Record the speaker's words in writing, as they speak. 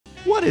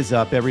What is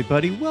up,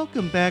 everybody?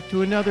 Welcome back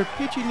to another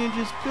Pitching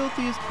Ninja's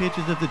Filthiest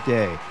Pitches of the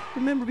Day.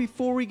 Remember,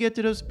 before we get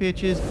to those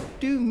pitches,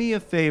 do me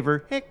a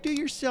favor, heck, do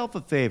yourself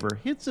a favor,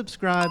 hit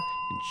subscribe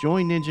and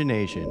join Ninja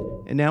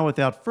Nation. And now,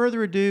 without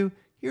further ado,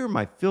 here are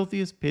my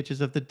filthiest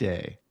pitches of the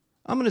day.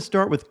 I'm going to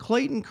start with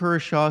Clayton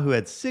Kershaw, who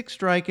had 6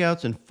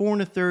 strikeouts in 4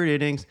 1/3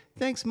 innings,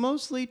 thanks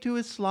mostly to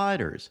his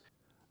sliders.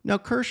 Now,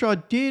 Kershaw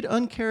did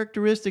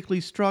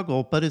uncharacteristically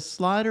struggle, but his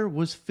slider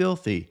was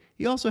filthy.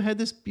 He also had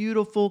this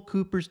beautiful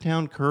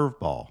Cooperstown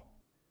curveball.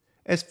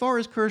 As far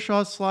as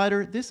Kershaw's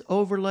slider, this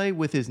overlay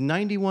with his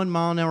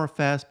 91-mile-an-hour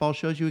fastball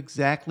shows you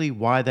exactly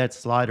why that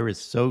slider is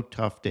so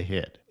tough to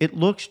hit. It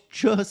looks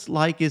just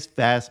like his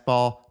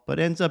fastball, but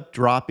ends up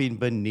dropping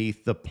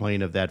beneath the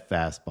plane of that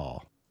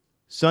fastball.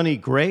 Sonny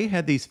Gray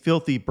had these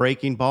filthy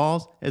breaking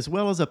balls, as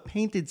well as a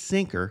painted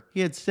sinker.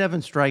 He had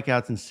 7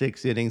 strikeouts in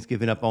 6 innings,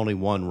 giving up only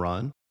 1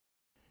 run.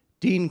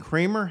 Dean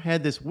Kramer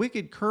had this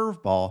wicked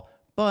curveball,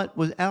 but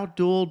was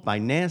outdueled by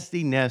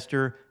Nasty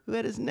Nestor, who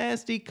had his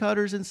nasty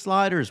cutters and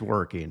sliders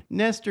working.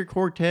 Nestor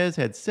Cortez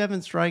had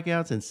 7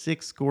 strikeouts and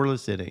 6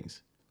 scoreless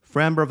innings.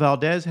 Framber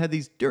Valdez had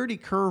these dirty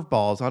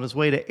curveballs on his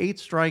way to 8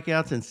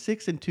 strikeouts and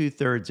 6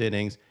 2/3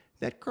 innings.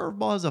 That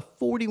curveball has a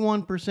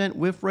 41%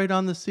 whiff rate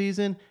on the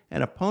season,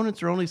 and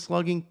opponents are only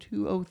slugging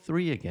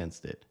 .203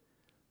 against it.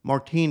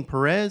 Martin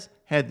Perez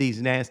had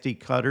these nasty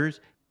cutters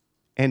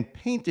and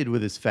painted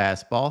with his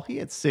fastball. He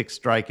had 6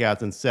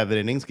 strikeouts in 7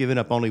 innings, giving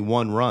up only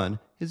 1 run.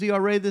 His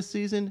ERA this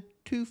season,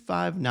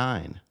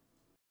 2.59.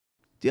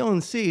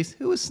 Dylan Cease,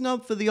 who was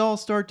snubbed for the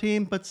All-Star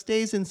team but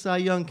stays in Cy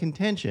Young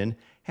contention,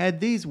 had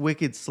these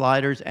wicked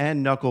sliders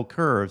and knuckle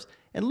curves.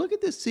 And look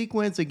at this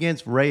sequence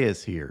against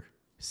Reyes here.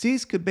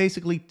 Cease could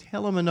basically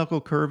tell him a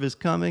knuckle curve is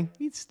coming.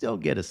 He'd still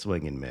get a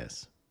swing and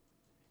miss.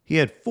 He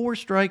had 4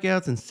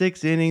 strikeouts in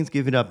 6 innings,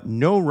 giving up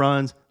no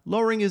runs,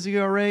 lowering his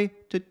ERA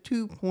to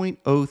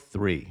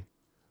 2.03.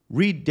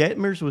 Reid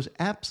Detmers was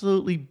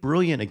absolutely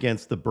brilliant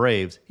against the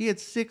Braves. He had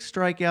 6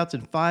 strikeouts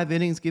in 5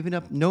 innings, giving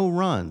up no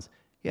runs.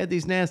 He had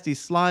these nasty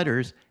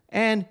sliders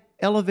and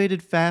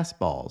elevated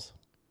fastballs.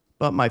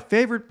 But my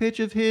favorite pitch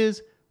of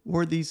his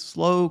were these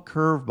slow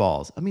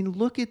curveballs. I mean,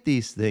 look at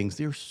these things.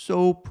 They're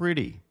so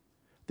pretty.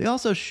 They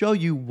also show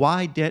you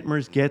why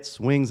Detmers gets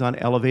swings on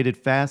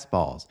elevated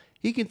fastballs.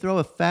 He can throw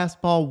a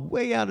fastball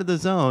way out of the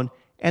zone,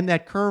 and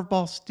that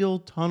curveball still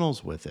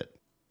tunnels with it.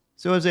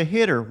 So as a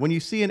hitter, when you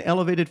see an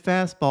elevated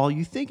fastball,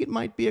 you think it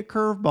might be a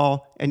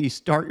curveball, and you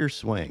start your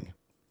swing.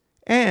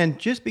 And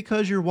just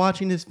because you're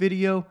watching this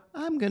video,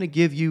 I'm going to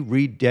give you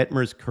Reid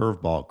Detmers'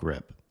 curveball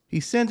grip.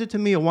 He sent it to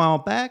me a while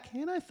back,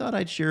 and I thought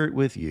I'd share it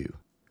with you.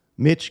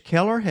 Mitch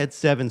Keller had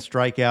 7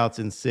 strikeouts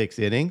in 6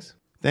 innings,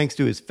 thanks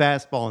to his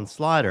fastball and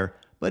slider,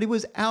 but he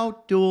was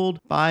outdueled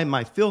by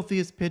my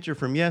filthiest pitcher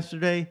from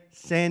yesterday,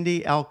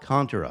 Sandy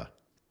Alcantara.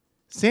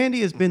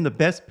 Sandy has been the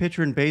best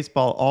pitcher in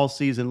baseball all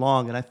season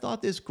long, and I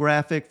thought this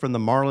graphic from the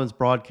Marlins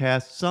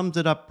broadcast sums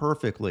it up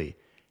perfectly.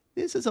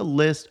 This is a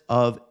list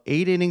of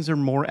 8 innings or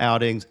more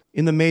outings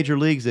in the major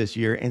leagues this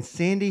year, and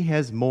Sandy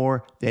has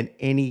more than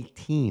any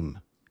team.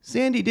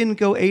 Sandy didn't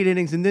go 8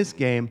 innings in this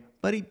game,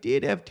 but he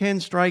did have 10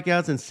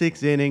 strikeouts in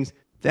 6 innings,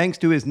 thanks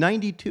to his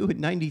 92 and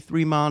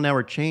 93 mile an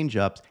hour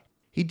changeups.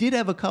 He did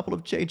have a couple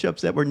of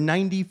changeups that were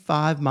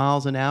 95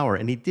 miles an hour,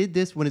 and he did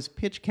this when his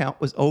pitch count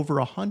was over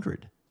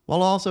 100,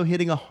 while also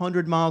hitting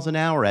 100 miles an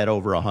hour at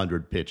over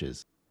 100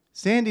 pitches.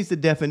 Sandy's the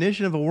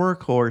definition of a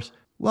workhorse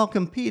while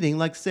competing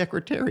like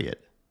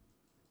Secretariat.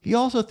 He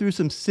also threw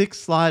some 6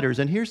 sliders,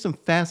 and here's some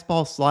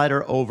fastball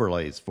slider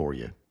overlays for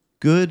you.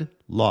 Good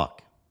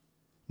luck.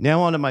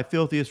 Now on to my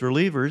filthiest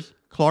relievers.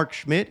 Clark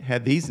Schmidt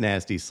had these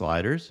nasty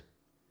sliders.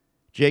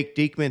 Jake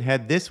Diekman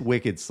had this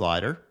wicked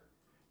slider.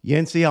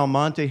 Yency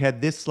Almonte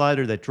had this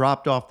slider that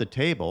dropped off the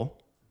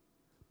table.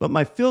 But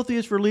my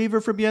filthiest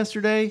reliever from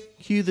yesterday,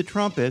 cue the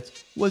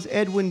trumpets, was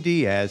Edwin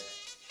Diaz,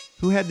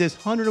 who had this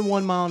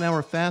 101 mile an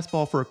hour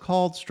fastball for a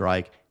called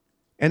strike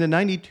and a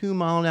 92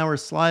 mile an hour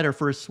slider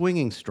for a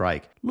swinging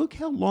strike. Look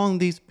how long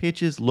these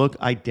pitches look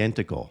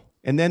identical.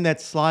 And then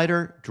that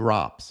slider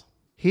drops.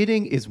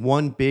 Hitting is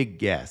one big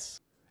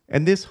guess.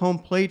 And this home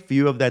plate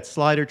view of that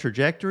slider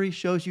trajectory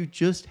shows you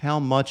just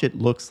how much it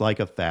looks like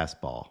a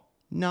fastball.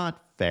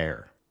 Not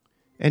fair.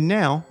 And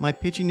now, my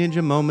Pitching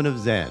Ninja moment of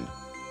zen.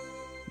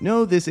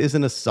 No, this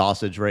isn't a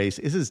sausage race.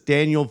 This is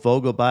Daniel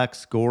Vogelbach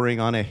scoring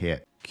on a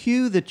hit.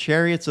 Cue the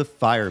Chariots of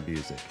Fire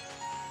music.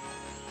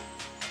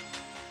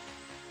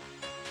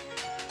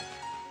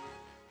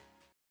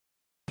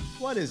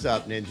 What is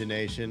up, Ninja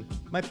Nation?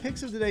 My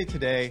picks of the day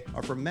today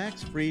are for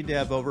Max Fried to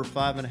have over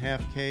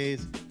 5.5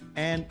 Ks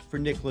and for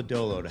Nick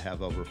Lodolo to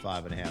have over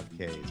 5.5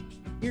 Ks.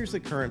 Here's the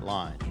current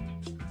line.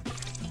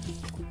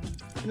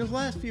 In his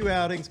last few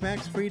outings,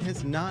 Max Fried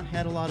has not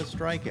had a lot of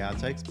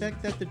strikeouts. I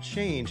expect that to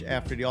change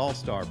after the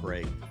All-Star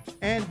break.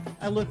 And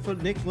I look for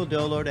Nick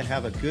Lodolo to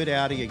have a good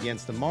outing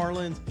against the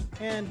Marlins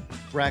and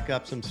rack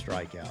up some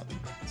strikeouts.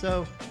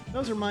 So,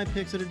 those are my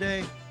picks of the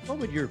day. What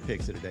would your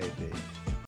picks of the day be?